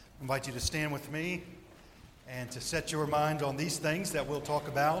I invite you to stand with me and to set your mind on these things that we'll talk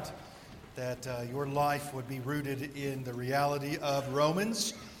about, that your life would be rooted in the reality of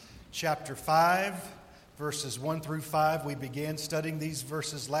Romans chapter 5, verses 1 through 5. We began studying these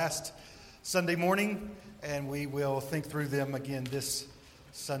verses last Sunday morning, and we will think through them again this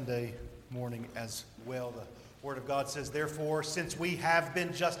Sunday morning as well. The Word of God says, "Therefore, since we have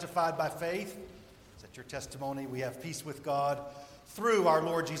been justified by faith," is that your testimony? "We have peace with God through our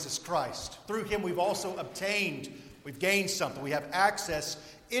Lord Jesus Christ. Through him we've also we've gained something. We have access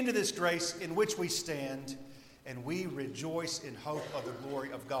into this grace in which we stand, and we rejoice in hope of the glory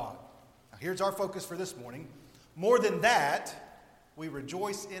of God." Now here's our focus for this morning. More than that, we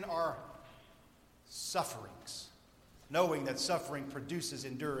rejoice in our sufferings, knowing that suffering produces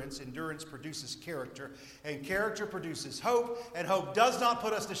endurance, endurance produces character, and character produces hope, and hope does not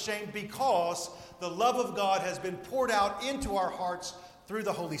put us to shame because the love of God has been poured out into our hearts through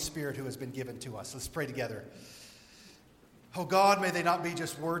the Holy Spirit who has been given to us. Let's pray together. Oh God, may they not be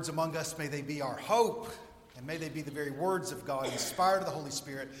just words among us, may they be our hope, and may they be the very words of God, inspired of the Holy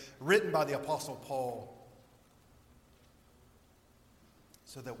Spirit, written by the Apostle Paul,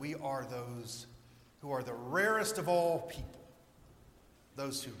 so that we are those who are the rarest of all people,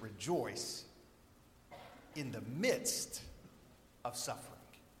 those who rejoice in the midst of suffering.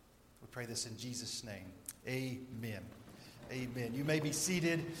 We pray this in Jesus' name. Amen. Amen. You may be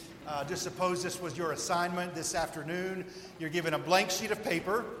seated. Just suppose this was your assignment this afternoon. You're given a blank sheet of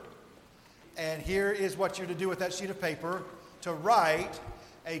paper, and here is what you're to do with that sheet of paper: to write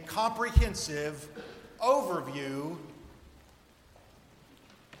a comprehensive overview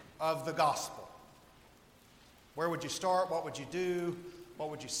of the gospel. Where would you start? What would you do? What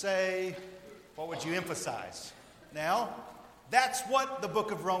would you say? What would you emphasize? Now, that's what the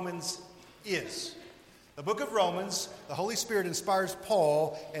book of Romans is. The book of Romans, the Holy Spirit inspires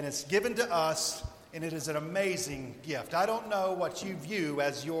Paul, and it's given to us, and it is an amazing gift. I don't know what you view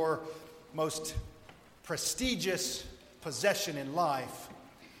as your most prestigious possession in life,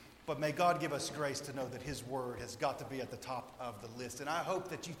 but may God give us grace to know that His Word has got to be at the top of the list. And I hope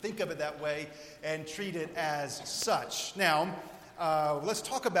that you think of it that way and treat it as such. Now, let's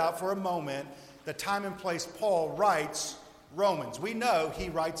talk about for a moment the time and place Paul writes Romans. We know he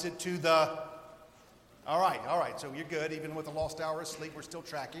writes it to the... All right, so you're good. Even with a lost hour of sleep, we're still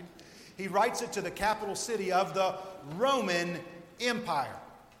tracking. He writes it to the capital city of the Roman Empire.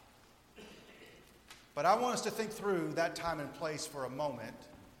 But I want us to think through that time and place for a moment,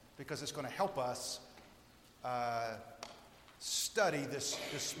 because it's going to help us study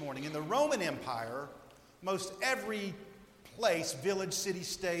this morning. In the Roman Empire, most every place, village, city,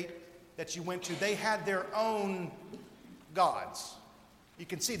 state that you went to, they had their own gods. You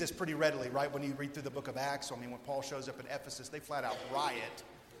can see this pretty readily, right, when you read through the book of Acts. I mean, when Paul shows up in Ephesus, they flat out riot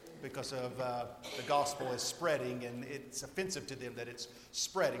because of the gospel is spreading, and it's offensive to them that it's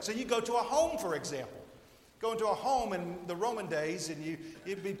spreading. So you go to a home, for example. Go into a home in the Roman days, and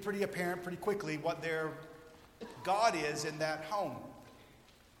it'd be pretty apparent pretty quickly what their God is in that home.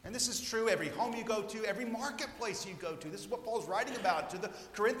 And this is true every home you go to, every marketplace you go to. This is what Paul's writing about to the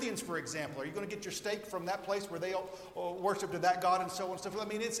Corinthians, for example. Are you going to get your steak from that place where they worship to that God and so on and so forth? I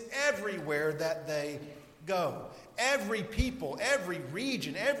mean, it's everywhere that they go. Every people, every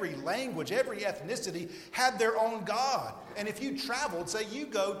region, every language, every ethnicity had their own God. And if you traveled, say you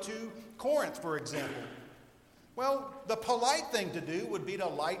go to Corinth, for example, well, the polite thing to do would be to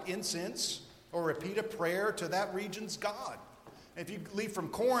light incense or repeat a prayer to that region's God. If you leave from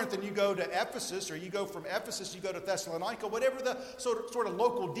Corinth and you go to Ephesus, or you go from Ephesus, you go to Thessalonica, whatever the sort of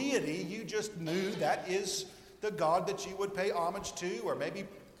local deity, you just knew that is the God that you would pay homage to, or maybe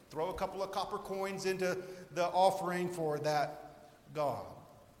throw a couple of copper coins into the offering for that God.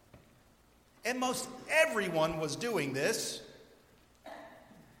 And most everyone was doing this,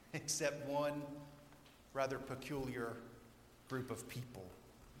 except one rather peculiar group of people,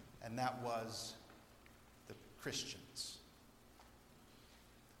 and that was the Christians.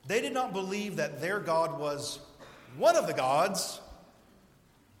 They did not believe that their God was one of the gods,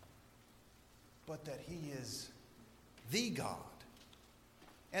 but that He is the God.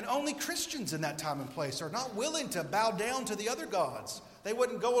 And only Christians in that time and place are not willing to bow down to the other gods. They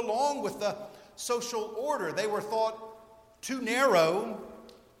wouldn't go along with the social order. They were thought too narrow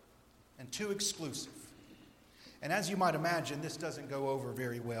and too exclusive. And as you might imagine, this doesn't go over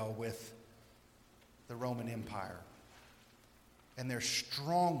very well with the Roman Empire. And they're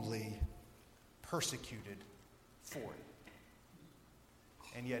strongly persecuted for it.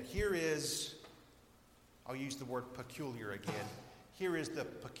 And yet here is, I'll use the word peculiar again, here is the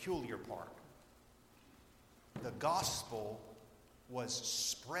peculiar part. The gospel was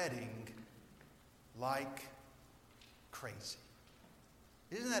spreading like crazy.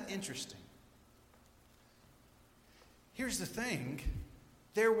 Isn't that interesting? Here's the thing.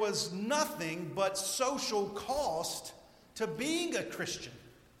 There was nothing but social cost to being a Christian.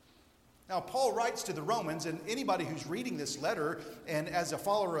 Now, Paul writes to the Romans, and anybody who's reading this letter, and as a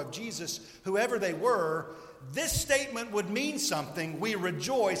follower of Jesus, whoever they were, this statement would mean something. We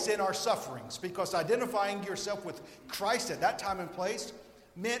rejoice in our sufferings, because identifying yourself with Christ at that time and place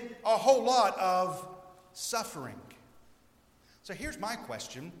meant a whole lot of suffering. So here's my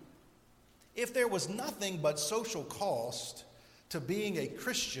question. If there was nothing but social cost to being a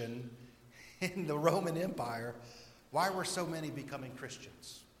Christian in the Roman Empire, why were so many becoming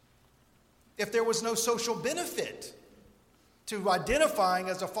Christians? If there was no social benefit to identifying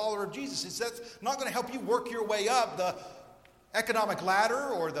as a follower of Jesus, is that not going to help you work your way up the economic ladder,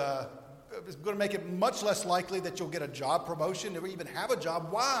 or it's going to make it much less likely that you'll get a job promotion or even have a job?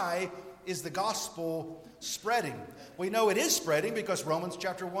 Why is the gospel spreading? We know it is spreading because Romans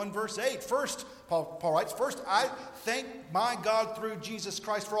chapter 1, verse 8. First, Paul writes, first, I thank my God through Jesus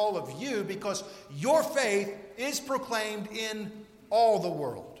Christ for all of you, because your faith is proclaimed in all the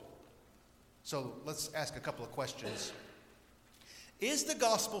world. So let's ask a couple of questions. Is the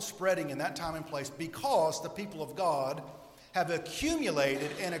gospel spreading in that time and place because the people of God have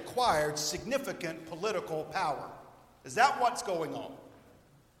accumulated and acquired significant political power? Is that what's going on?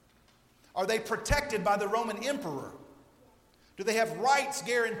 Are they protected by the Roman emperor? Do they have rights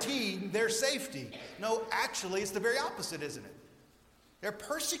guaranteeing their safety? No, actually, it's the very opposite, isn't it? They're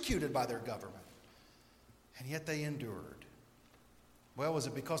persecuted by their government, and yet they endured. Well, was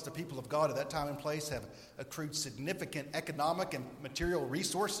it because the people of God at that time and place have accrued significant economic and material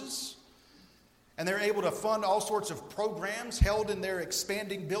resources, and they're able to fund all sorts of programs held in their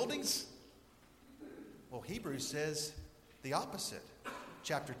expanding buildings? Well, Hebrews says the opposite.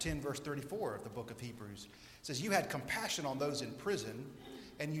 Chapter 10, verse 34 of the book of Hebrews says, you had compassion on those in prison,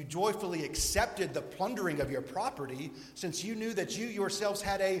 and you joyfully accepted the plundering of your property, since you knew that you yourselves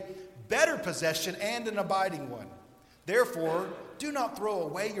had a better possession and an abiding one. Therefore, do not throw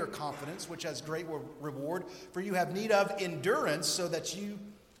away your confidence, which has great reward, for you have need of endurance, so that you,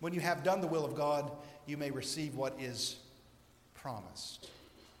 when you have done the will of God, you may receive what is promised.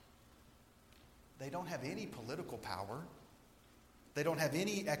 They don't have any political power. They don't have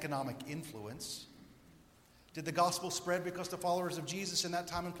any economic influence. Did the gospel spread because the followers of Jesus in that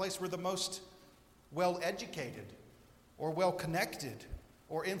time and place were the most well-educated or well-connected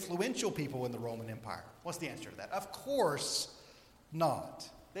or influential people in the Roman Empire? What's the answer to that? Of course not.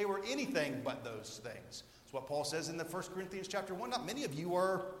 They were anything but those things. That's what Paul says in the 1 Corinthians chapter 1. Not many of you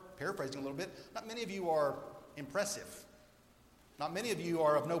are, paraphrasing a little bit, not many of you are impressive. Not many of you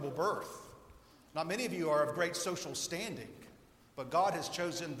are of noble birth. Not many of you are of great social standing. But God has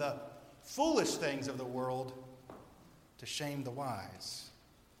chosen the foolish things of the world to shame the wise.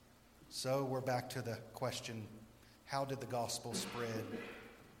 So we're back to the question, how did the gospel spread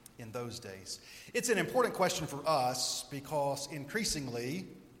in those days? It's an important question for us because increasingly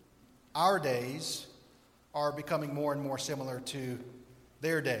our days are becoming more and more similar to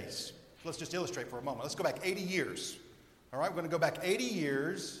their days. Let's just illustrate for a moment. Let's go back 80 years. All right, we're going to go back 80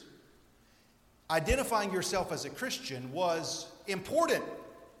 years. Identifying yourself as a Christian was important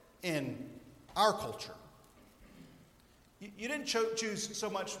in our culture. You didn't choose so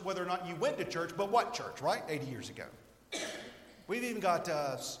much whether or not you went to church, but what church, right? 80 years ago. We've even got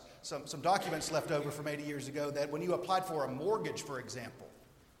some documents left over from 80 years ago that when you applied for a mortgage, for example,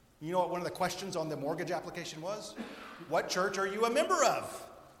 you know what one of the questions on the mortgage application was? What church are you a member of?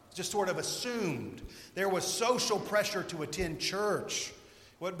 Just sort of assumed. There was social pressure to attend church.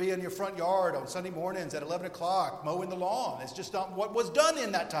 Would be in your front yard on Sunday mornings at 11 o'clock, mowing the lawn. It's just not what was done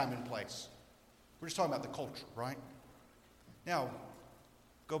in that time and place. We're just talking about the culture, right? Now,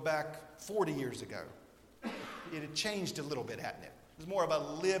 go back 40 years ago. It had changed a little bit, hadn't it? It was more of a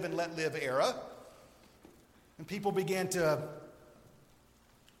live and let live era. And people began to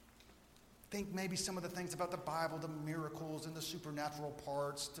think maybe some of the things about the Bible, the miracles and the supernatural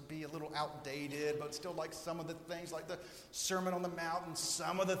parts, to be a little outdated, but still like some of the things like the Sermon on the Mount and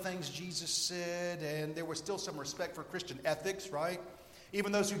some of the things Jesus said. And there was still some respect for Christian ethics, right?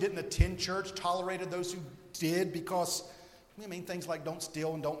 Even those who didn't attend church tolerated those who did because, things like don't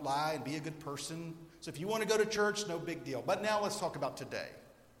steal and don't lie and be a good person. So if you want to go to church, no big deal. But now let's talk about today.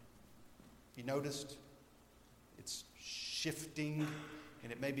 You noticed? It's shifting.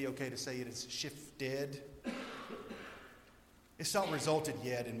 And it may be okay to say it is shifted. It's not resulted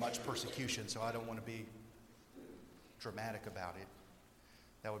yet in much persecution, so I don't want to be dramatic about it.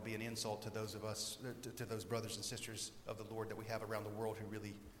 That would be an insult to those of us, to those brothers and sisters of the Lord that we have around the world who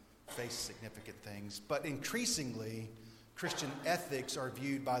really face significant things. But increasingly, Christian ethics are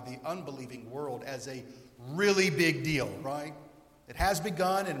viewed by the unbelieving world as a really big deal, right? It has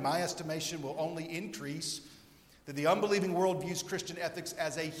begun, and in my estimation, will only increase. That the unbelieving world views Christian ethics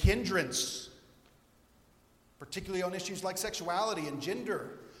as a hindrance, particularly on issues like sexuality and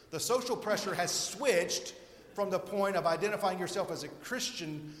gender. The social pressure has switched from the point of identifying yourself as a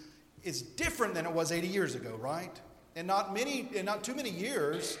Christian is different than it was 80 years ago, right? In not too many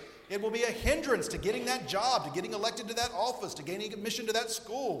years, it will be a hindrance to getting that job, to getting elected to that office, to gaining admission to that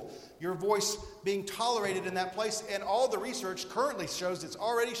school, your voice being tolerated in that place. And all the research currently shows, it's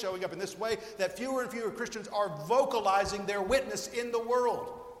already showing up in this way, that fewer and fewer Christians are vocalizing their witness in the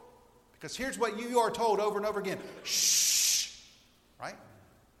world. Because here's what you are told over and over again. Shh, right?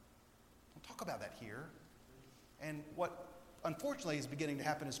 Don't talk about that here. And what unfortunately is beginning to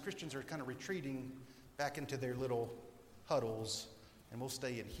happen is Christians are kind of retreating back into their little huddles, and we'll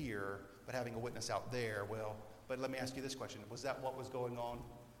stay in here, but having a witness out there, well, but let me ask you this question. Was that what was going on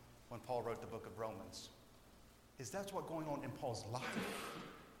when Paul wrote the book of Romans? Is that what's going on in Paul's life?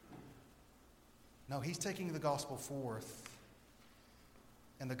 No, he's taking the gospel forth,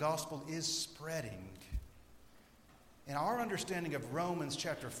 and the gospel is spreading. And our understanding of Romans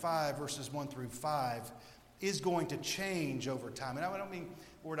chapter 5, verses 1 through 5, is going to change over time. And I don't mean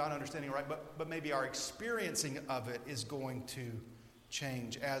we're not understanding it right, but maybe our experiencing of it is going to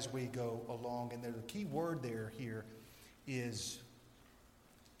change as we go along. And the key word here is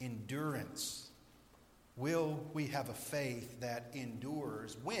endurance. Will we have a faith that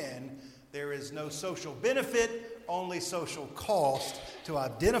endures when there is no social benefit, only social cost to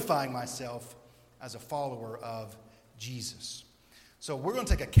identifying myself as a follower of Jesus? So we're going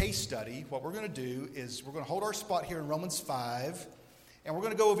to take a case study. What we're going to do is we're going to hold our spot here in Romans 5, and we're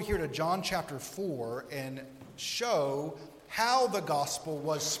going to go over here to John chapter 4 and show how the gospel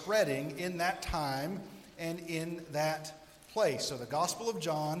was spreading in that time and in that place. So the Gospel of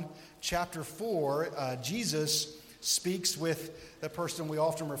John chapter 4, Jesus speaks with the person we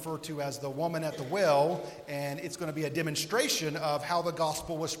often refer to as the woman at the well, and it's going to be a demonstration of how the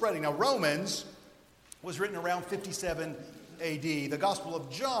gospel was spreading. Now, Romans was written around 57 A.D. The Gospel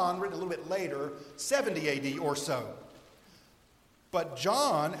of John, written a little bit later, 70 A.D. or so. But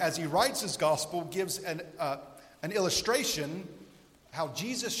John, as he writes his gospel, gives an illustration how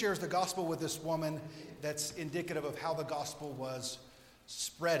Jesus shares the gospel with this woman that's indicative of how the gospel was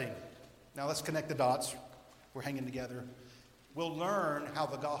spreading. Now let's connect the dots. We're hanging together. We'll learn how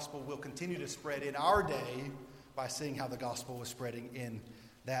the gospel will continue to spread in our day by seeing how the gospel was spreading in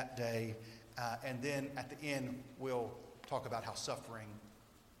that day. And then at the end, we'll talk about how suffering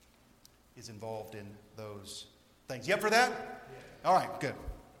is involved in those things. You up for that? Yeah. All right, good.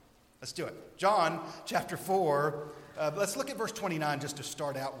 Let's do it. John chapter 4. Let's look at verse 29 just to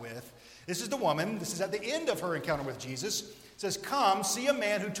start out with. This is the woman. This is at the end of her encounter with Jesus. It says, "Come, see a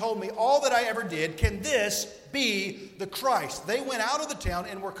man who told me all that I ever did. Can this be the Christ?" They went out of the town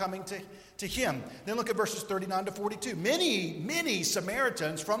and were coming to him. Then look at verses 39 to 42. Many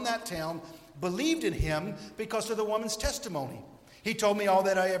Samaritans from that town believed in him because of the woman's testimony. "He told me all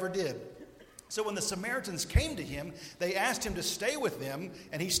that I ever did." So when the Samaritans came to him, they asked him to stay with them,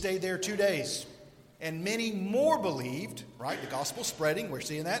 and he stayed there 2 days. And many more believed, right? The gospel spreading, we're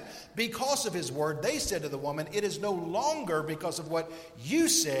seeing that. Because of his word, they said to the woman, "It is no longer because of what you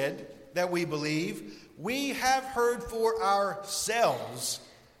said that we believe. We have heard for ourselves,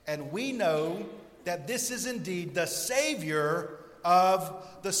 and we know that this is indeed the Savior of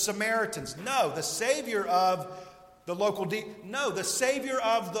the Samaritans." No, the Savior of the local the Savior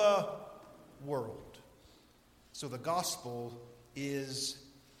of the world. So the gospel is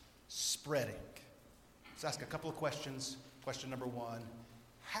spreading. Let's ask a couple of questions. Question number one,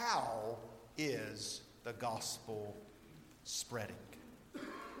 how is the gospel spreading?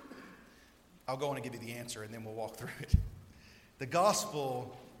 I'll go on and give you the answer, and then we'll walk through it. The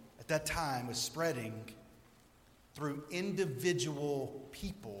gospel at that time was spreading through individual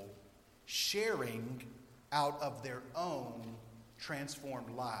people sharing out of their own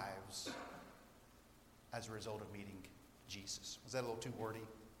transformed lives as a result of meeting Jesus. Was that a little too wordy?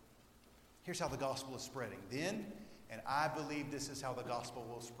 Here's how the gospel is spreading. Then, and I believe this is how the gospel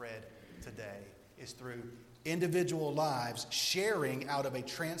will spread today, is through individual lives sharing out of a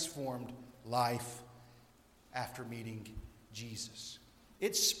transformed life after meeting Jesus.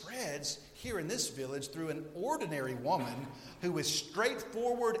 It spreads here in this village through an ordinary woman who is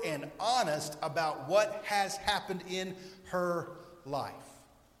straightforward and honest about what has happened in her life.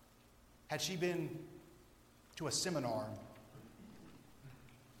 Had she been to a seminar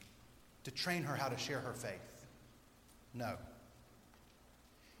to train her how to share her faith? No.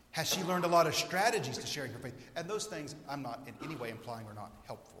 Has she learned a lot of strategies to sharing her faith? And those things I'm not in any way implying are not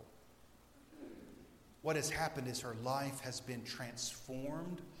helpful. What has happened is her life has been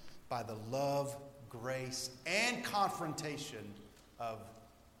transformed by the love, grace, and confrontation of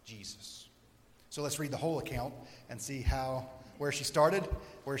Jesus. So let's read the whole account and see where she started,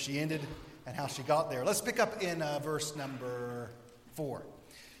 where she ended, and how she got there. Let's pick up in verse number 4.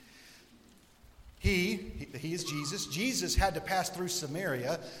 He is Jesus. Jesus had to pass through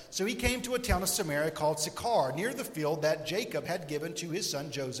Samaria, so he came to a town of Samaria called Sychar, near the field that Jacob had given to his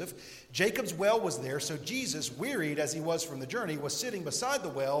son Joseph. Jacob's well was there, so Jesus, wearied as he was from the journey, was sitting beside the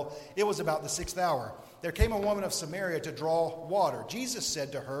well. It was about the 6th hour. There came a woman of Samaria to draw water. Jesus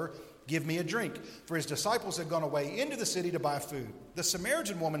said to her, "Give me a drink," for his disciples had gone away into the city to buy food. The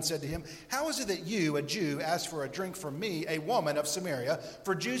Samaritan woman said to him, "How is it that you, a Jew, ask for a drink from me, a woman of Samaria?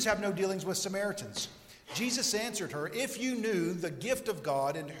 For Jews have no dealings with Samaritans." Jesus answered her, "If you knew the gift of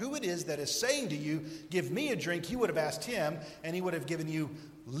God and who it is that is saying to you, 'Give me a drink,' you would have asked him, and he would have given you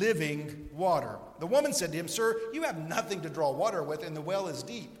living water." The woman said to him, "Sir, you have nothing to draw water with, and the well is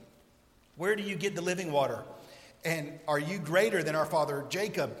deep. Where do you get the living water? And are you greater than our father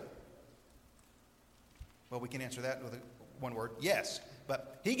Jacob?" Well, we can answer that with one word, yes.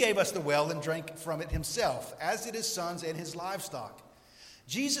 But he gave us the well and drank from it himself, as did his sons and his livestock.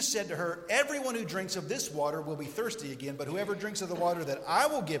 Jesus said to her, "Everyone who drinks of this water will be thirsty again, but whoever drinks of the water that I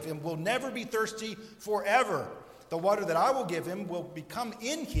will give him will never be thirsty forever. The water that I will give him will become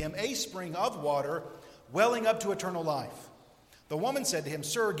in him a spring of water, welling up to eternal life." The woman said to him,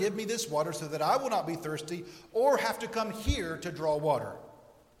 "Sir, give me this water so that I will not be thirsty or have to come here to draw water."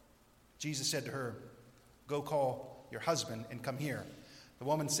 Jesus said to her, "Go call your husband and come here." The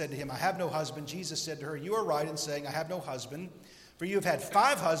woman said to him, "I have no husband." Jesus said to her, "You are right in saying, 'I have no husband,' for you have had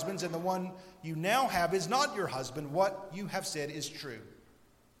 5 husbands, and the one you now have is not your husband. What you have said is true."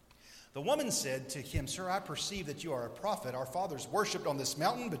 The woman said to him, "Sir, I perceive that you are a prophet. Our fathers worshipped on this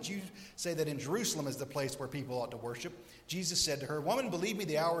mountain, but you say that in Jerusalem is the place where people ought to worship." Jesus said to her, "Woman, believe me,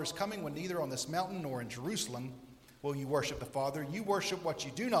 the hour is coming when neither on this mountain nor in Jerusalem will you worship the Father. You worship what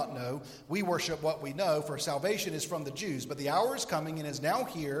you do not know. We worship what we know, for salvation is from the Jews. But the hour is coming and is now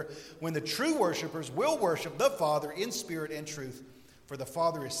here when the true worshipers will worship the Father in spirit and truth, for the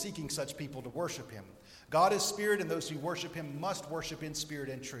Father is seeking such people to worship him. God is spirit, and those who worship him must worship in spirit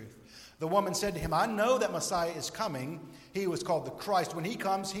and truth." The woman said to him, "I know that Messiah is coming, he who is called the Christ. When he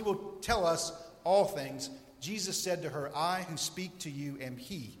comes, he will tell us all things." Jesus said to her, "I who speak to you am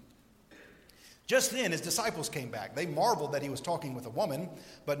he." Just then his disciples came back. They marveled that he was talking with a woman,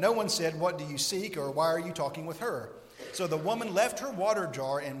 but no one said, "What do you seek?" or "Why are you talking with her?" So the woman left her water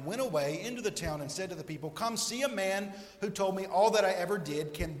jar and went away into the town and said to the people, "Come see a man who told me all that I ever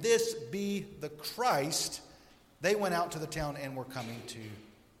did. Can this be the Christ?" They went out to the town and were coming to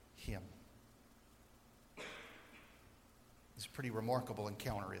him. It's a pretty remarkable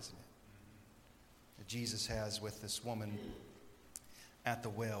encounter, isn't it? That Jesus has with this woman at the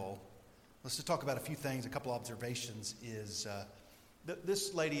well. Let's just talk about a few things. A couple observations is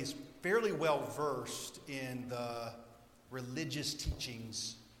this lady is fairly well versed in the religious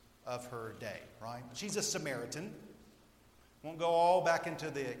teachings of her day, right? She's a Samaritan. Won't go all back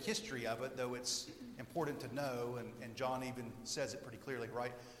into the history of it, though it's important to know, and John even says it pretty clearly,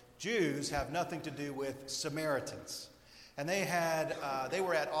 right? Jews have nothing to do with Samaritans. And they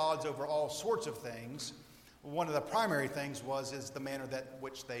were at odds over all sorts of things. One of the primary things is the manner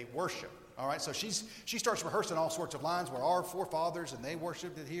which they worship. All right, so she starts rehearsing all sorts of lines where our forefathers, and they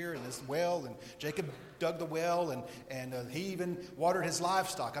worshipped it here in this well, and Jacob dug the well, and he even watered his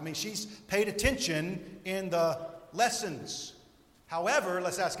livestock. I mean, she's paid attention in the lessons. However,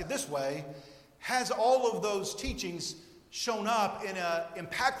 let's ask it this way: has all of those teachings shown up in an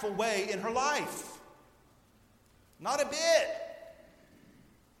impactful way in her life? Not a bit.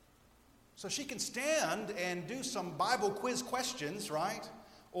 So she can stand and do some Bible quiz questions, right?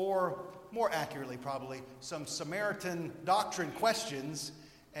 Or more accurately, probably, some Samaritan doctrine questions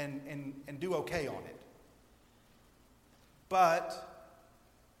and do okay on it. But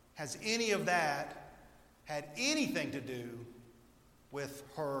has any of that had anything to do with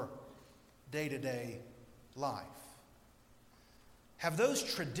her day-to-day life? Have those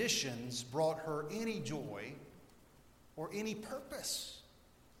traditions brought her any joy or any purpose?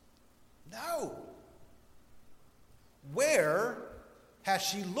 No. Where has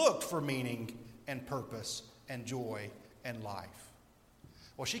she looked for meaning and purpose and joy and life?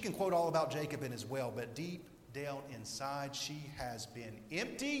 Well, she can quote all about Jacob and his well, but deep down inside, she has been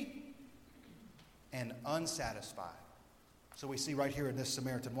empty and unsatisfied. So we see right here in this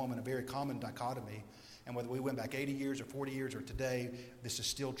Samaritan woman a very common dichotomy. And whether we went back 80 years or 40 years or today, this is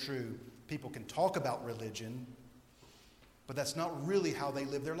still true. People can talk about religion, but that's not really how they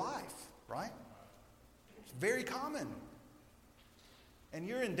live their life, right? It's very common. And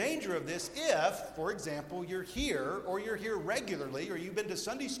you're in danger of this if, for example, you're here or you're here regularly or you've been to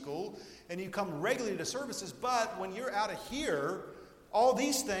Sunday school and you come regularly to services, but when you're out of here, all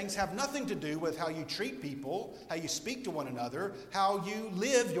these things have nothing to do with how you treat people, how you speak to one another, how you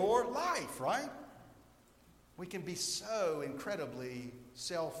live your life, right? We can be so incredibly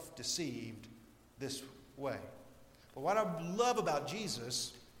self-deceived this way. But what I love about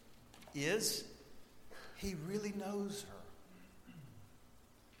Jesus is he really knows her.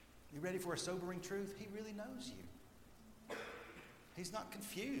 You ready for a sobering truth? He really knows you. He's not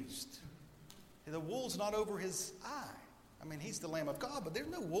confused. The wool's not over his eye. I mean, he's the Lamb of God, but there's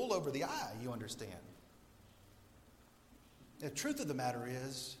no wool over the eye, you understand. The truth of the matter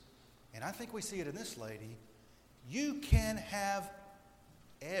is, and I think we see it in this lady, you can have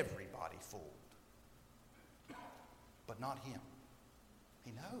everybody fooled, but not him.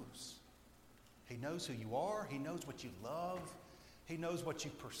 He knows. He knows who you are. He knows what you love. He knows what you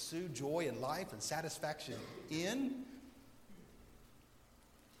pursue joy in life and satisfaction in.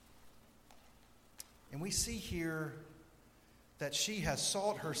 And we see here that she has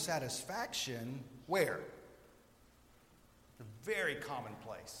sought her satisfaction where? A very common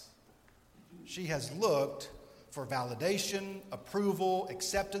place. She has looked for validation, approval,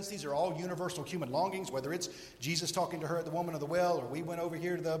 acceptance. These are all universal human longings, whether it's Jesus talking to her at the woman of the well, or we went over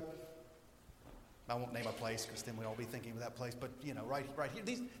here to the, I won't name a place because then we'll all be thinking of that place, but right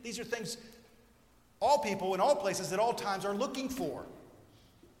here. These are things all people in all places at all times are looking for.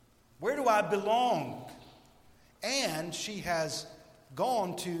 Where do I belong? And she has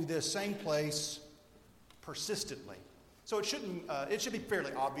gone to this same place persistently. So it should be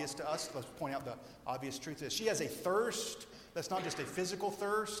fairly obvious to us. Let's point out the obvious truth is she has a thirst that's not just a physical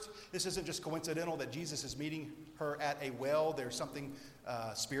thirst. This isn't just coincidental that Jesus is meeting her at a well. There's something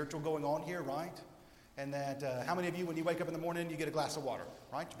spiritual going on here, right? And that how many of you, when you wake up in the morning, you get a glass of water,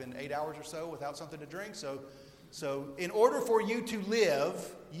 right? You've been 8 hours or so without something to drink. So in order for you to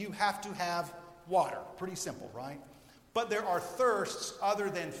live, you have to have water. Pretty simple, right? But there are thirsts other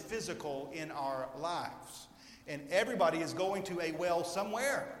than physical in our lives. And everybody is going to a well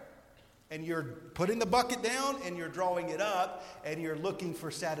somewhere. And you're putting the bucket down and you're drawing it up and you're looking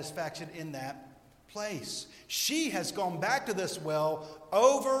for satisfaction in that place. She has gone back to this well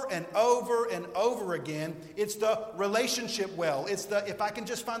over and over and over again. It's the relationship well. It's the, if I can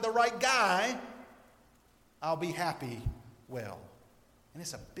just find the right guy, I'll be happy well. And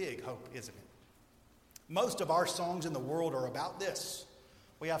it's a big hope, isn't it? Most of our songs in the world are about this.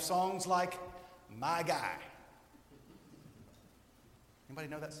 We have songs like My Guy. Anybody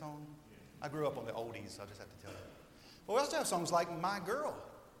know that song? I grew up on the oldies, so I'll just have to tell you. But we also have songs like My Girl.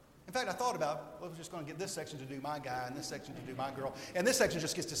 In fact, I thought about, well, we're just going to get this section to do My Guy and this section to do My Girl. And this section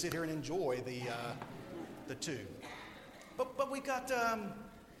just gets to sit here and enjoy the two. But we got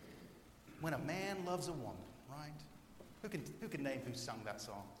When a Man Loves a Woman, right? Who can name who sung that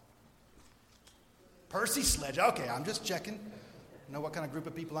song? Percy Sledge. Okay, I'm just checking. Know what kind of group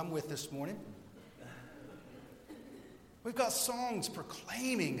of people I'm with this morning. We've got songs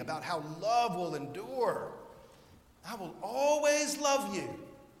proclaiming about how love will endure. I will always love you.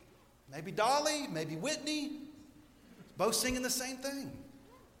 Maybe Dolly, maybe Whitney, both singing the same thing.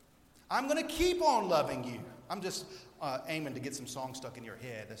 I'm going to keep on loving you. I'm just aiming to get some songs stuck in your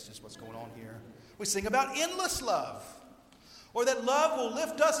head. That's just what's going on here. We sing about endless love, or that love will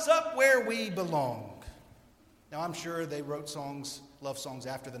lift us up where we belong. Now, I'm sure they wrote songs, love songs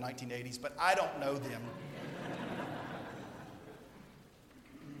after the 1980s, but I don't know them.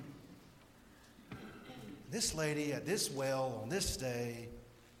 This lady at this well on this day,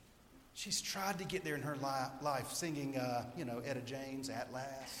 she's tried to get there in her life singing, Etta James, At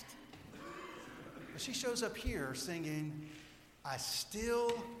Last. But she shows up here singing, I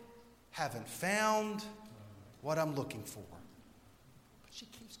still haven't found what I'm looking for. But she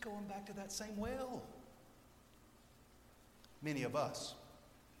keeps going back to that same well. Many of us,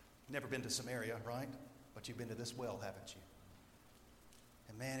 never been to Samaria, right? But you've been to this well, haven't you?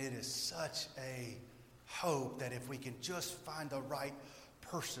 And man, it is such a hope that if we can just find the right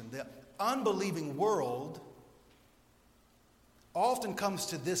person, the unbelieving world often comes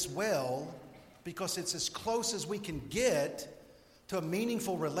to this well because it's as close as we can get to a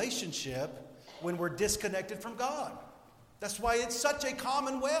meaningful relationship when we're disconnected from God. That's why it's such a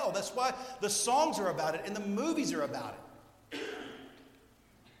common well. That's why the songs are about it and the movies are about it.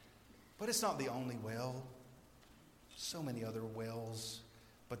 But it's not the only well. so many other wells,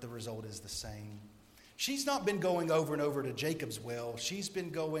 but the result is the same. She's not been going over and over to Jacob's well. She's been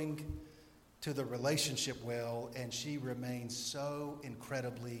going to the relationship well, and she remains so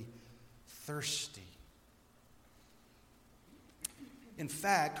incredibly thirsty. In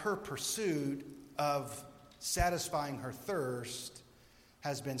fact, her pursuit of satisfying her thirst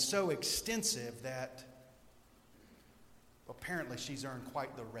has been so extensive that apparently she's earned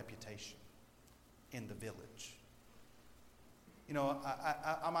quite the reputation in the village. You know,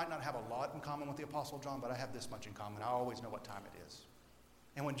 I might not have a lot in common with the Apostle John, but I have this much in common. I always know what time it is.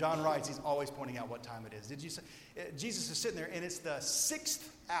 And when John writes, he's always pointing out what time it is. Did you say Jesus is sitting there, and it's the 6th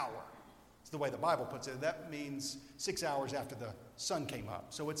hour. It's the way the Bible puts it. That means 6 hours after the sun came up.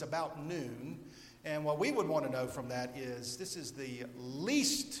 So it's about noon. And what we would want to know from that is this is the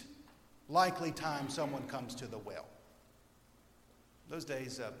least likely time someone comes to the well. Those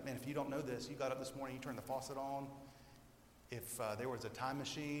days, man, if you don't know this, you got up this morning, you turned the faucet on. If there was a time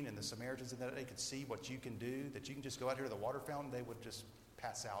machine and the Samaritans in that day could see what you can do, that you can just go out here to the water fountain, they would just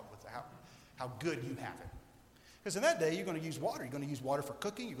pass out with how good you have it. Because in that day, you're going to use water. You're going to use water for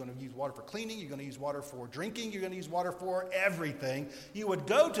cooking. You're going to use water for cleaning. You're going to use water for drinking. You're going to use water for everything. You would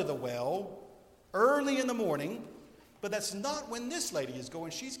go to the well early in the morning, but that's not when this lady is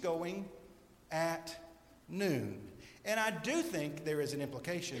going. She's going at noon. And I do think there is an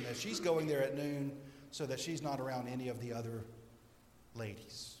implication that she's going there at noon so that she's not around any of the other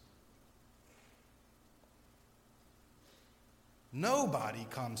ladies. Nobody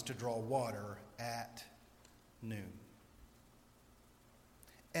comes to draw water at noon.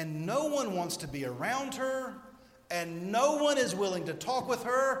 And no one wants to be around her, and no one is willing to talk with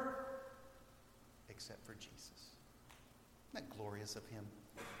her except for Jesus. Isn't that glorious of him?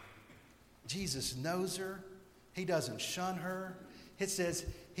 Jesus knows her. He doesn't shun her. It says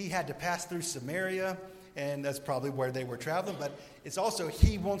he had to pass through Samaria, and that's probably where they were traveling, but it's also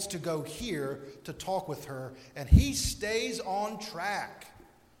he wants to go here to talk with her, and he stays on track.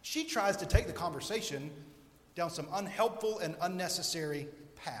 She tries to take the conversation down some unhelpful and unnecessary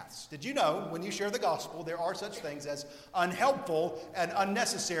paths. Did you know when you share the gospel, there are such things as unhelpful and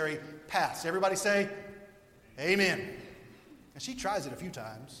unnecessary paths? Everybody say, amen. And she tries it a few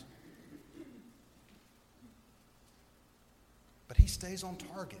times. But he stays on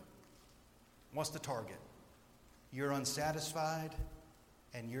target. What's the target? You're unsatisfied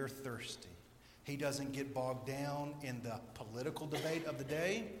and you're thirsty. He doesn't get bogged down in the political debate of the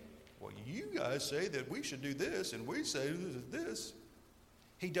day. Well, you guys say that we should do this, and we say this.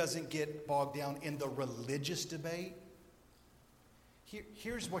 He doesn't get bogged down in the religious debate.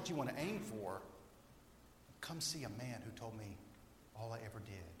 Here's what you want to aim for. Come see a man who told me all I ever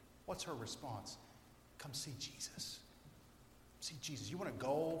did. What's her response? Come see Jesus. See Jesus. You want a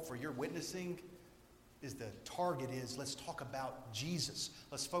goal for your witnessing? Is the target is let's talk about Jesus.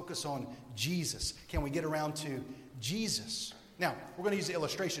 Let's focus on Jesus. Can we get around to Jesus? Now, we're going to use the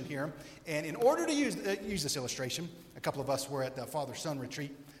illustration here. And in order to use this illustration, a couple of us were at the Father-Son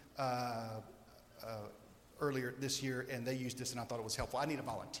retreat earlier this year, and they used this, and I thought it was helpful. I need a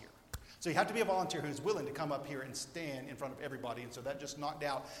volunteer. So you have to be a volunteer who's willing to come up here and stand in front of everybody. And so that just knocked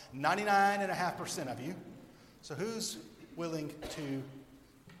out 99.5% of you. So who's willing to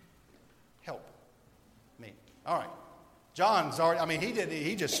help me? All right. John's already,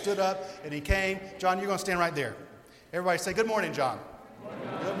 he just stood up and he came. John, you're going to stand right there. Everybody say, good morning, John.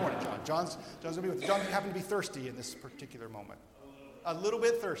 Good morning, John. John's going to be with you. John, you happen to be thirsty in this particular moment. A little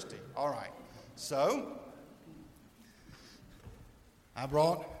bit thirsty. All right. So, I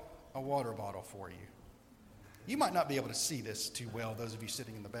brought a water bottle for you. You might not be able to see this too well, those of you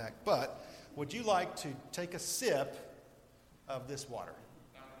sitting in the back, but would you like to take a sip of this water?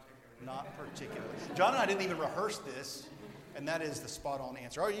 Not particularly. John and I didn't even rehearse this, and that is the spot-on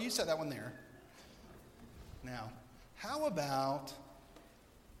answer. Oh, you said that one there. Now, how about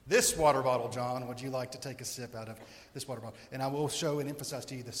this water bottle, John? Would you like to take a sip out of this water bottle? And I will show and emphasize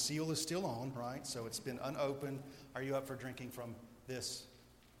to you, the seal is still on, right? So it's been unopened. Are you up for drinking from this?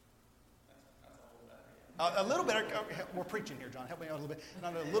 A little better. We're preaching here, John. Help me out a little bit.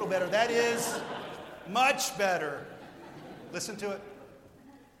 Not a little better. That is much better. Listen to it.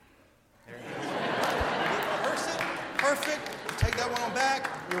 There it is. Rehearse it. Perfect. Take that one on back.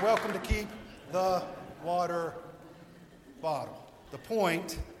 You're welcome to keep the water bottle. The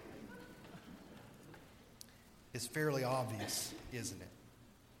point is fairly obvious, isn't it?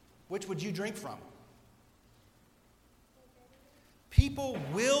 Which would you drink from? People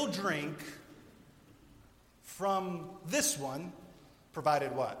will drink from this one,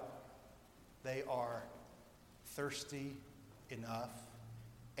 provided what? They are thirsty enough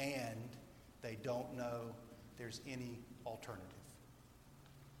and they don't know there's any alternative.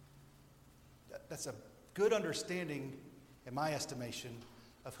 That's a good understanding, in my estimation,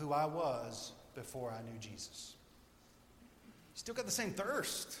 of who I was before I knew Jesus. Still got the same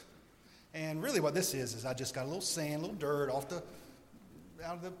thirst. And really what this is I just got a little sand, a little dirt out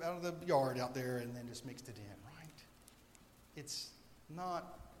of the yard out there and then just mixed it in, right? It's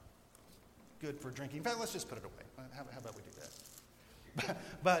not good for drinking. In fact, let's just put it away. How about we do that?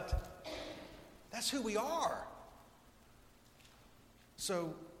 But that's who we are.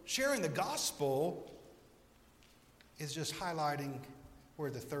 So sharing the gospel is just highlighting where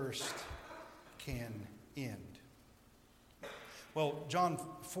the thirst can end. Well, John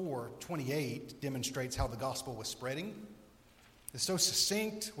 4:28 demonstrates how the gospel was spreading. It's so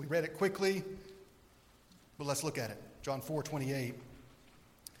succinct. We read it quickly, but let's look at it. John 4:28.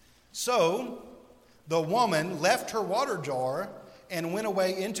 So the woman left her water jar and went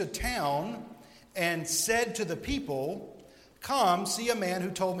away into town and said to the people, "Come, see a man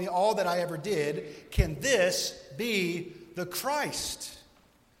who told me all that I ever did. Can this be the Christ?"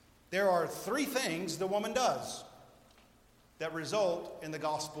 There are three things the woman does that result in the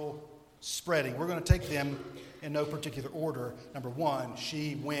gospel spreading. We're going to take them in no particular order. Number one,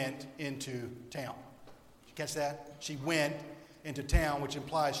 she went into town. Did you catch that? She went into town, which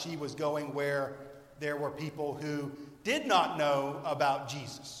implies she was going where there were people who did not know about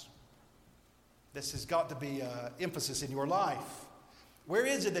Jesus. This has got to be an emphasis in your life. Where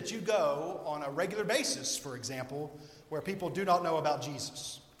is it that you go on a regular basis, for example, where people do not know about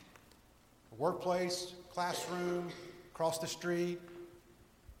Jesus? A workplace, classroom, across the street.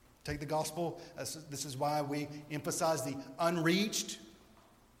 Take the gospel. This is why we emphasize the unreached.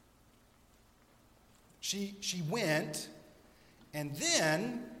 She went, and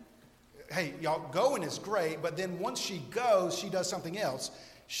then, hey, y'all, going is great, but then once she goes, she does something else.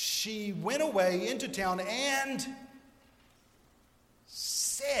 She went away into town and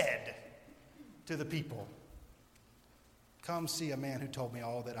said to the people, "Come see a man who told me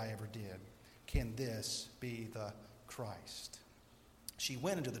all that I ever did. Can this be the Christ?" She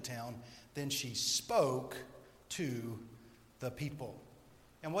went into the town, then she spoke to the people.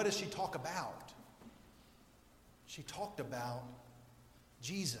 And what does she talk about? She talked about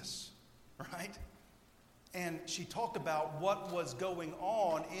Jesus, right? And she talked about what was going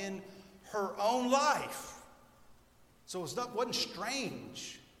on in her own life. So it wasn't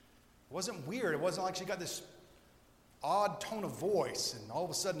strange. It wasn't weird. It wasn't like she got this odd tone of voice, and all of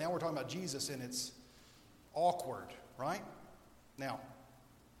a sudden now we're talking about Jesus, and it's awkward, right? Now,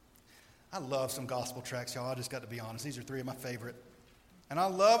 I love some gospel tracts, y'all. I just got to be honest. These are three of my favorite. And I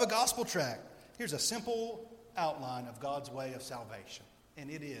love a gospel tract. Here's a simple outline of God's way of salvation. And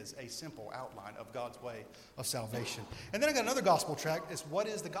it is a simple outline of God's way of salvation. And then I got another gospel tract. It's What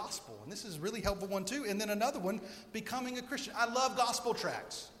is the Gospel? And this is a really helpful one too. And then another one, Becoming a Christian. I love gospel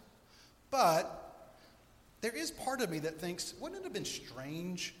tracts. But there is part of me that thinks, wouldn't it have been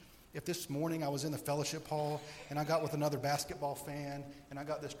strange if this morning I was in the fellowship hall and I got with another basketball fan and I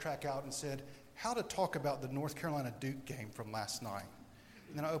got this track out and said, how to talk about the North Carolina Duke game from last night.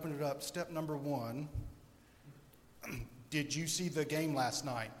 And then I opened it up. Step number 1, did you see the game last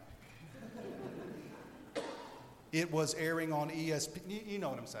night? It was airing on ESPN. You know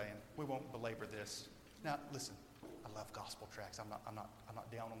what I'm saying. We won't belabor this. Now, listen, I love gospel tracts. I'm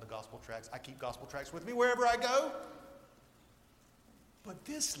not down on the gospel tracts. I keep gospel tracts with me wherever I go. But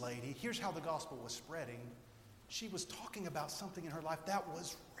this lady, here's how the gospel was spreading. She was talking about something in her life that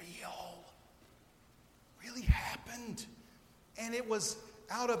was real. Really happened. And it was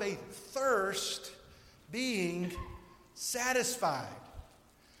out of a thirst being satisfied.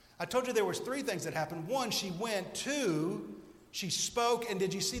 I told you there was 3 things that happened. 1, she went. 2, she spoke. And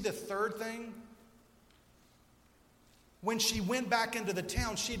did you see the third thing? When she went back into the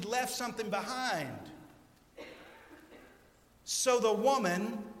town, she'd left something behind. So the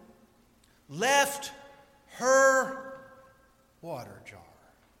woman left her water jar.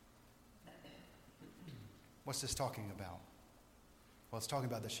 What's this talking about? Well, it's talking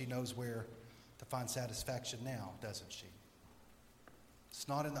about that she knows where to find satisfaction now, doesn't she? It's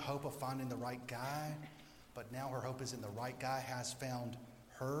not in the hope of finding the right guy, but now her hope is in the right guy has found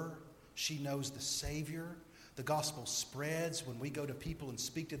her. She knows the Savior. The gospel spreads when we go to people and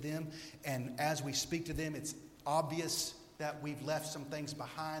speak to them. And as we speak to them, it's obvious that we've left some things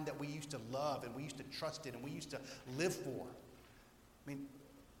behind that we used to love and we used to trust in and we used to live for. I mean,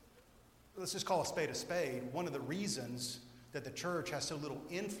 let's just call a spade a spade. One of the reasons that the church has so little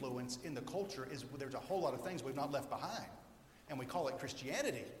influence in the culture is there's a whole lot of things we've not left behind. And we call it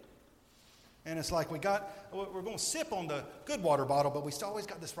Christianity. And it's like we're going to sip on the good water bottle, but we still always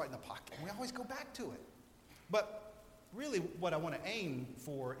got this right in the pocket. And we always go back to it. But really what I want to aim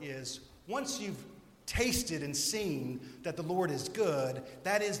for is once you've tasted and seen that the Lord is good,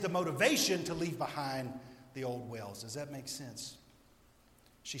 that is the motivation to leave behind the old wells. Does that make sense?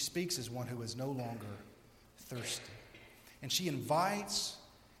 She speaks as one who is no longer thirsty. And she invites,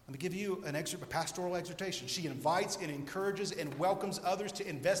 let me give you a pastoral exhortation. She invites and encourages and welcomes others to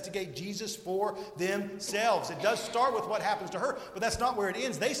investigate Jesus for themselves. It does start with what happens to her, but that's not where it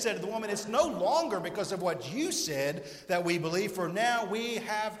ends. They said to the woman, it's no longer because of what you said that we believe, for now we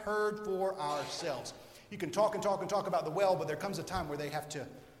have heard for ourselves. You can talk and talk and talk about the well, but there comes a time where they have to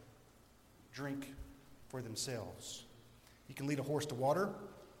drink for themselves. You can lead a horse to water.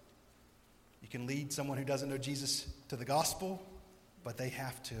 You can lead someone who doesn't know Jesus to the gospel, but they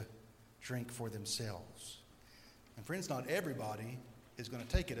have to drink for themselves. And friends, not everybody is going to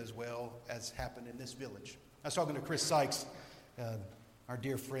take it as well as happened in this village. I was talking to Chris Sykes, our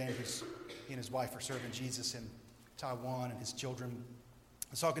dear friend, he and his wife are serving Jesus in Taiwan and his children.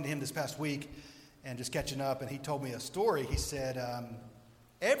 I was talking to him this past week and just catching up, and he told me a story. He said,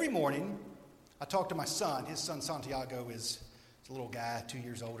 every morning I talk to my son. His son Santiago is a little guy, 2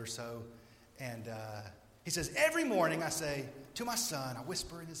 years old or so. And he says, every morning I say to my son, I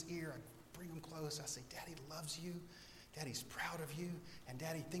whisper in his ear, I bring him close, I say, Daddy loves you, Daddy's proud of you, and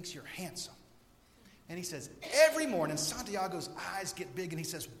Daddy thinks you're handsome. And he says, every morning Santiago's eyes get big and he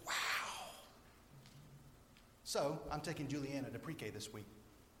says, wow. So I'm taking Juliana to pre-K this week.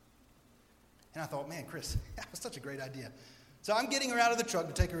 And I thought, man, Chris, that was such a great idea. So I'm getting her out of the truck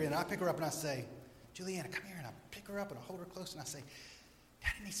to take her in. I pick her up and I say, Juliana, come here. And I pick her up and I hold her close and I say,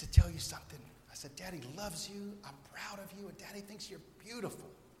 Daddy needs to tell you something. I said, Daddy loves you. I'm proud of you. And Daddy thinks you're beautiful.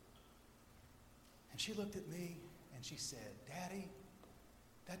 And she looked at me and she said, Daddy,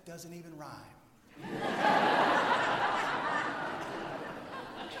 that doesn't even rhyme.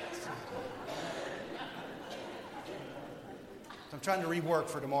 So I'm trying to rework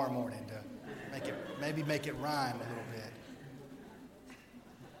for tomorrow morning to make it rhyme a little bit.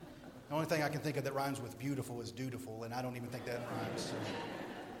 The only thing I can think of that rhymes with beautiful is dutiful, and I don't even think that rhymes.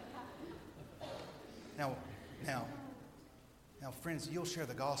 So. Now, friends, you'll share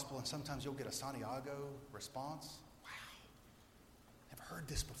the gospel, and sometimes you'll get a Santiago response. Wow, never heard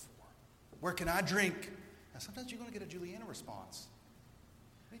this before. Where can I drink? Now, sometimes you're going to get a Juliana response.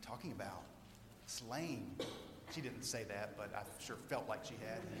 What are you talking about? It's lame. She didn't say that, but I sure felt like she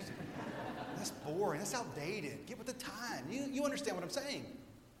had. Said, that's boring. That's outdated. Get with the time. You understand what I'm saying.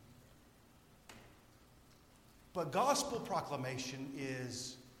 But gospel proclamation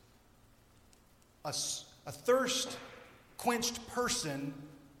is a thirst-quenched person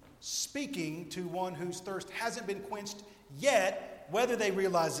speaking to one whose thirst hasn't been quenched yet, whether they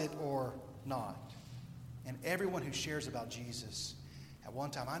realize it or not. And everyone who shares about Jesus at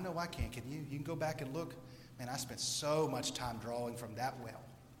one time, I know I can. Can you? You can go back and look. Man, I spent so much time drawing from that well.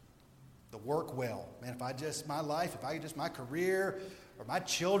 The work well. Man, my career, or my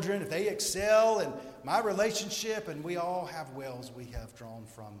children, if they excel, and my relationship, and we all have wells we have drawn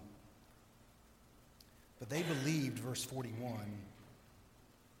from. But they believed, verse 41,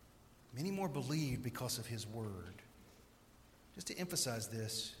 many more believed because of his word. Just to emphasize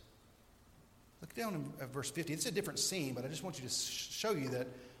this, look down in verse 50. It's a different scene, but I just want you to show you that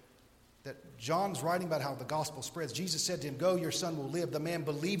John's writing about how the gospel spreads. Jesus said to him, go, your son will live. The man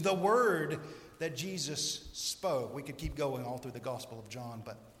believed the word that Jesus spoke. We could keep going all through the gospel of John,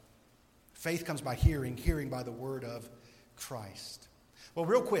 but faith comes by hearing, hearing by the word of Christ. Well,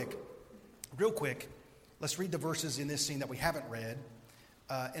 real quick, let's read the verses in this scene that we haven't read,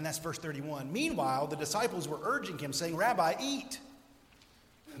 and that's verse 31. Meanwhile, the disciples were urging him, saying, Rabbi, eat.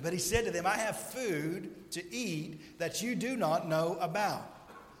 But he said to them, I have food to eat that you do not know about.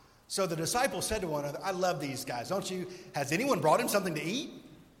 So the disciples said to one another, I love these guys, don't you? Has anyone brought him something to eat?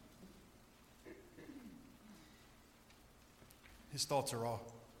 His thoughts are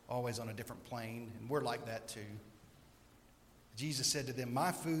always on a different plane, and we're like that too. Jesus said to them,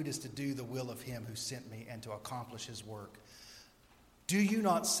 my food is to do the will of him who sent me and to accomplish his work. Do you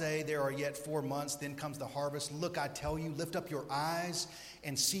not say there are yet 4 months, then comes the harvest? Look, I tell you, lift up your eyes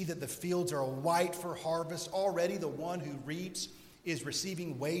and see that the fields are white for harvest. Already the one who reaps is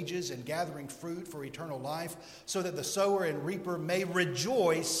receiving wages and gathering fruit for eternal life, so that the sower and reaper may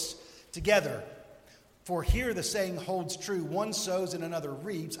rejoice together. For here the saying holds true, one sows and another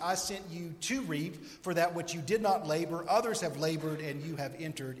reaps. I sent you to reap for that which you did not labor. Others have labored, and you have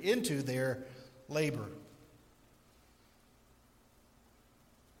entered into their labor.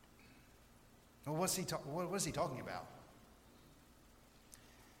 Well, what is he talking about?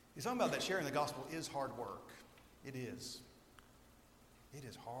 He's talking about that sharing the gospel is hard work. It is. It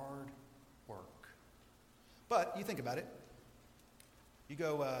is hard work. But you think about it. You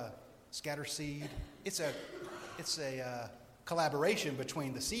go scatter seed. It's a collaboration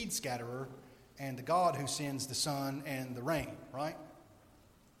between the seed scatterer and the God who sends the sun and the rain, right?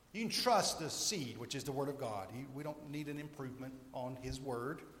 You can trust the seed, which is the Word of God. We don't need an improvement on His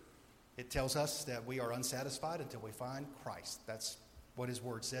Word. It tells us that we are unsatisfied until we find Christ. That's what His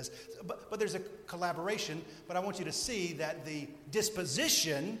Word says. But there's a collaboration. But I want you to see that the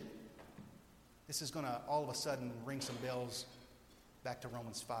disposition, this is going to all of a sudden ring some bells back to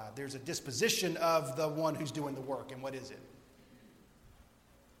Romans 5. There's a disposition of the one who's doing the work. And what is it?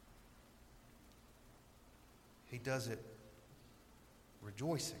 He does it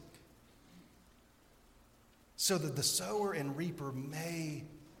rejoicing, so that the sower and reaper may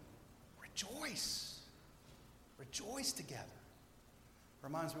rejoice. Rejoice together.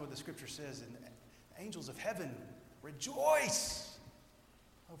 Reminds me what the scripture says, and angels of heaven rejoice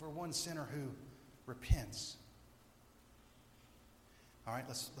over one sinner who repents. All right,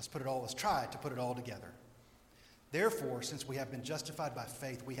 let's try to put it all together. Therefore, since we have been justified by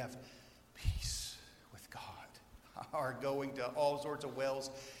faith, we have peace with God. Our going to all sorts of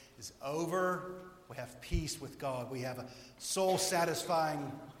wells is over. We have peace with God. We have a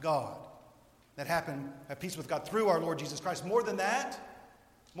soul-satisfying God. That happened, have peace with God through our Lord Jesus Christ. More than that,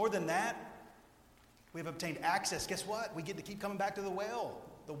 we have obtained access. Guess what? We get to keep coming back to the well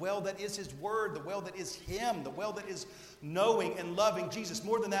that is His Word, the well that is Him, the well that is knowing and loving Jesus.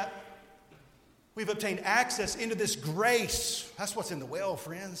 More than that, we've obtained access into this grace. That's what's in the well,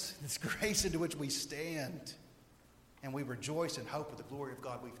 friends. This grace into which we stand. And we rejoice and hope of the glory of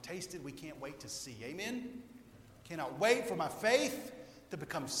God. We've tasted, we can't wait to see. Amen? Cannot wait for my faith to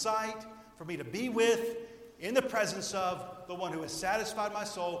become sight, for me to be with, in the presence of, the one who has satisfied my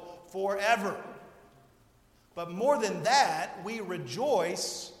soul forever. But more than that, we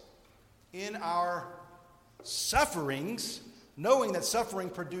rejoice in our sufferings, knowing that suffering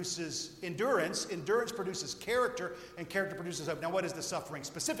produces endurance, endurance produces character, and character produces hope. Now, what is the suffering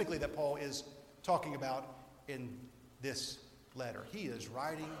specifically that Paul is talking about in this letter? He is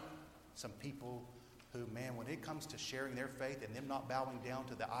writing some people who, man, when it comes to sharing their faith and them not bowing down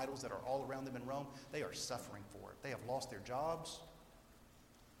to the idols that are all around them in Rome, they are suffering for it. They have lost their jobs.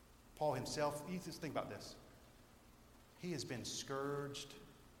 Paul himself, you just think about this. He has been scourged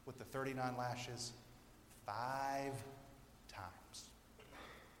with the 39 lashes 5 times.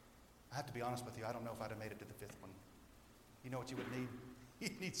 I have to be honest with you, I don't know if I'd have made it to the 5th one. You know what you would need? You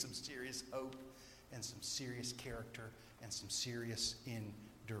need some serious hope and some serious character and some serious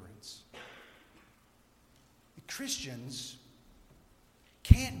endurance. Christians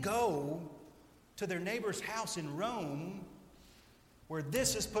can't go to their neighbor's house in Rome where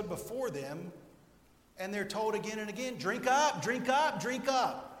this is put before them and they're told again and again, drink up, drink up, drink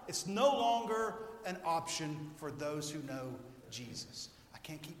up. It's no longer an option for those who know Jesus. I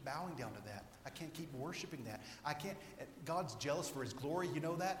can't keep bowing down to that. I can't keep worshiping that. I can't. God's jealous for His glory, you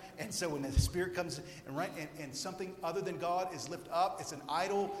know that? And so when the Spirit comes and something other than God is lifted up, it's an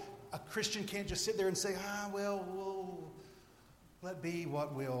idol. A Christian can't just sit there and say, we'll let be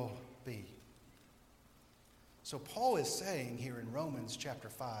what will be. So Paul is saying here in Romans chapter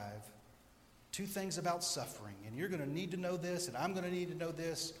 5, 2 things about suffering. And you're going to need to know this, and I'm going to need to know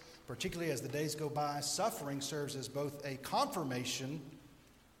this, particularly as the days go by. Suffering serves as both a confirmation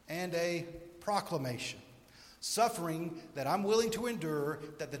and a proclamation. Suffering that I'm willing to endure,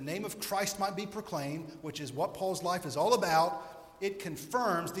 that the name of Christ might be proclaimed, which is what Paul's life is all about. It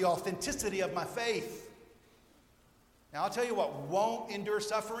confirms the authenticity of my faith. Now, I'll tell you what won't endure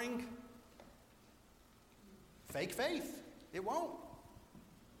suffering. Fake faith. It won't.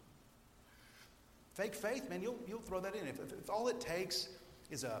 Fake faith, man, you'll throw that in. If all it takes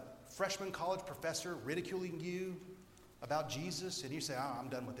is a freshman college professor ridiculing you about Jesus, and you say, I'm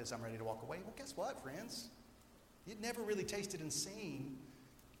done with this, I'm ready to walk away. Well, guess what, friends? You'd never really tasted and seen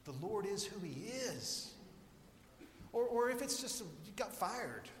the Lord is who He is. Or if it's just you got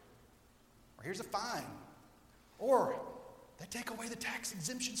fired, or here's a fine, or they take away the tax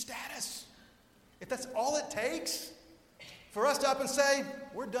exemption status. If that's all it takes for us to up and say,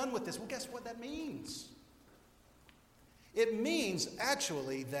 we're done with this, well, guess what that means? It means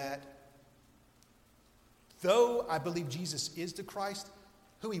actually that though I believe Jesus is the Christ,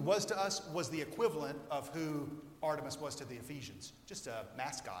 who He was to us was the equivalent of who Artemis was to the Ephesians. Just a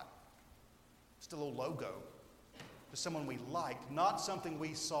mascot, just a little logo. Just someone we liked, not something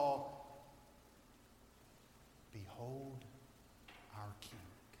we saw. Behold our King.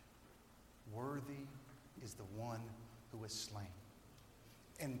 Worthy is the one who is slain.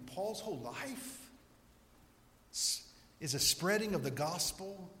 And Paul's whole life is a spreading of the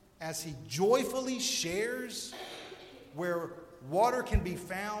gospel as he joyfully shares where water can be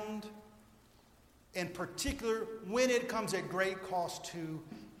found, in particular when it comes at great cost to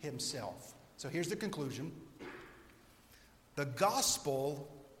himself. So here's the conclusion. The gospel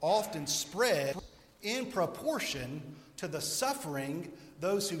often spreads in proportion to the suffering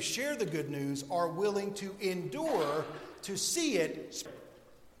those who share the good news are willing to endure to see it spread.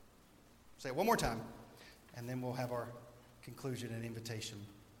 Say it one more time, and then we'll have our conclusion and invitation.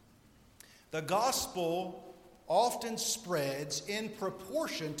 The gospel often spreads in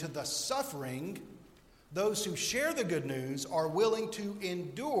proportion to the suffering those who share the good news are willing to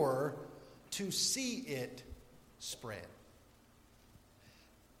endure to see it spread.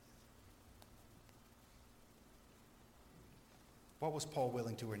 What was Paul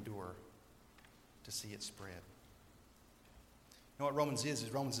willing to endure to see it spread? You know what Romans is?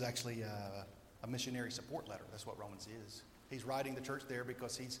 Romans is actually a missionary support letter. That's what Romans is. He's writing the church there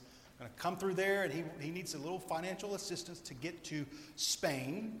because he's going to come through there, and he needs a little financial assistance to get to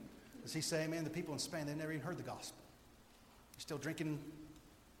Spain. As he's saying, man, the people in Spain, they've never even heard the gospel. They're still drinking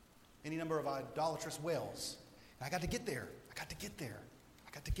any number of idolatrous wells. And I got to get there. I got to get there.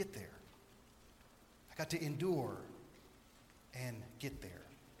 I got to get there. I got to endure and get there.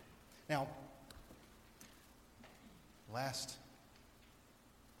 Now, last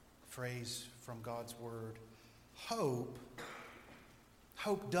phrase from God's word, hope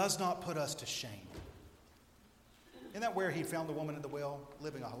does not put us to shame. Isn't that where he found the woman at the well,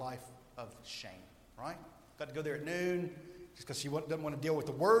 living a life of shame, right? Got to go there at noon just because she doesn't want to deal with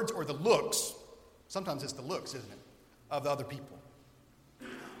the words or the looks. Sometimes it's the looks, isn't it, of the other people.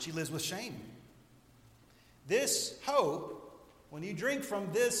 She lives with shame. This hope, when you drink from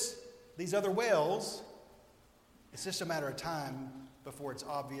these other wells, it's just a matter of time before it's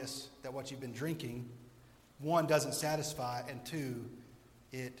obvious that what you've been drinking, one, doesn't satisfy, and two,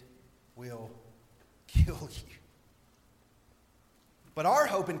 it will kill you. But our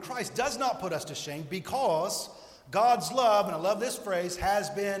hope in Christ does not put us to shame because God's love, and I love this phrase, has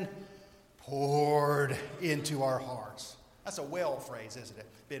been poured into our hearts. That's a well phrase, isn't it?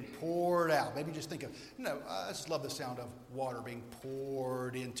 Been poured out. Maybe just think of, I just love the sound of water being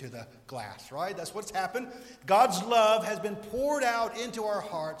poured into the glass, right? That's what's happened. God's love has been poured out into our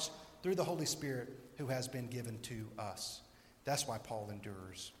hearts through the Holy Spirit who has been given to us. That's why Paul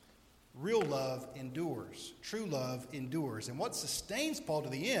endures. Real love endures. True love endures. And what sustains Paul to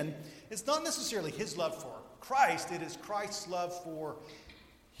the end is not necessarily his love for Christ. It is Christ's love for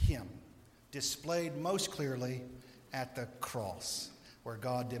him, displayed most clearly at the cross, where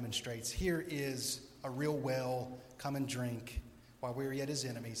God demonstrates, here is a real well, come and drink while we were yet his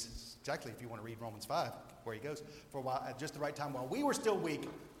enemies. Exactly, if you want to read Romans 5, where he goes, for a while, at just the right time, while we were still weak,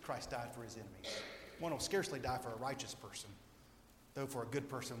 Christ died for his enemies. One will scarcely die for a righteous person, though for a good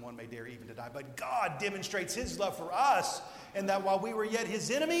person one may dare even to die. But God demonstrates his love for us, and that while we were yet his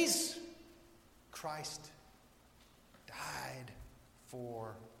enemies, Christ died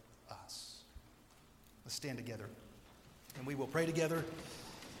for us. Let's stand together, and we will pray together,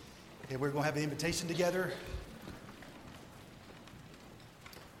 and we're going to have an invitation together.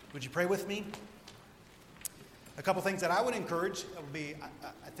 Would you pray with me? A couple things that I would encourage would be,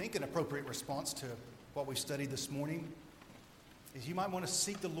 I think, an appropriate response to what we've studied this morning is you might want to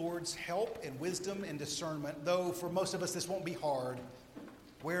seek the Lord's help and wisdom and discernment, though for most of us this won't be hard.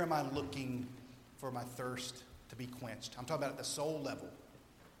 Where am I looking for my thirst to be quenched? I'm talking about at the soul level.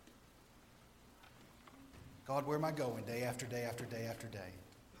 God, where am I going day after day after day after day?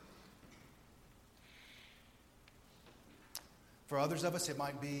 For others of us, it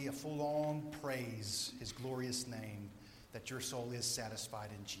might be a full-on praise, his glorious name, that your soul is satisfied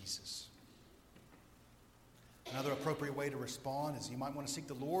in Jesus. Another appropriate way to respond is you might want to seek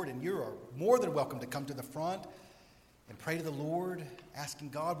the Lord, and you are more than welcome to come to the front and pray to the Lord, asking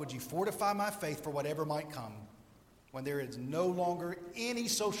God, would you fortify my faith for whatever might come when there is no longer any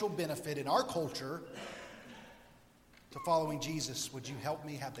social benefit in our culture to following Jesus? Would you help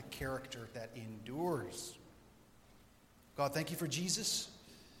me have the character that endures? God, thank you for Jesus.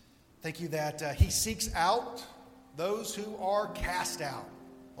 Thank you that he seeks out those who are cast out.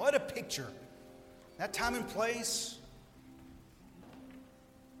 What a picture. That time and place,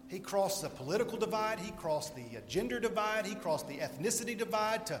 he crossed the political divide, he crossed the gender divide, he crossed the ethnicity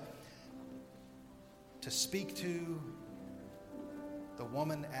divide to speak to the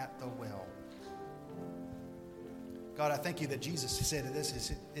woman at the well. God, I thank you that Jesus said that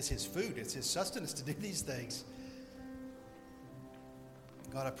this is his food, it's his sustenance to do these things.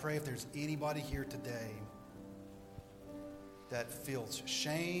 God, I pray if there's anybody here today that feels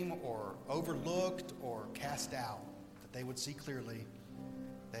shame or overlooked or cast out, that they would see clearly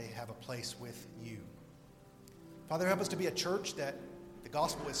they have a place with you. Father, help us to be a church that the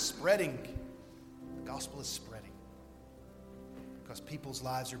gospel is spreading. The gospel is spreading because people's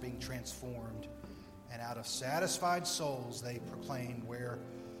lives are being transformed, and out of satisfied souls they proclaim where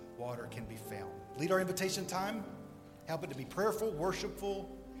water can be found. Lead our invitation time. Help it to be prayerful, worshipful.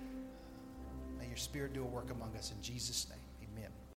 May your Spirit do a work among us in Jesus' name.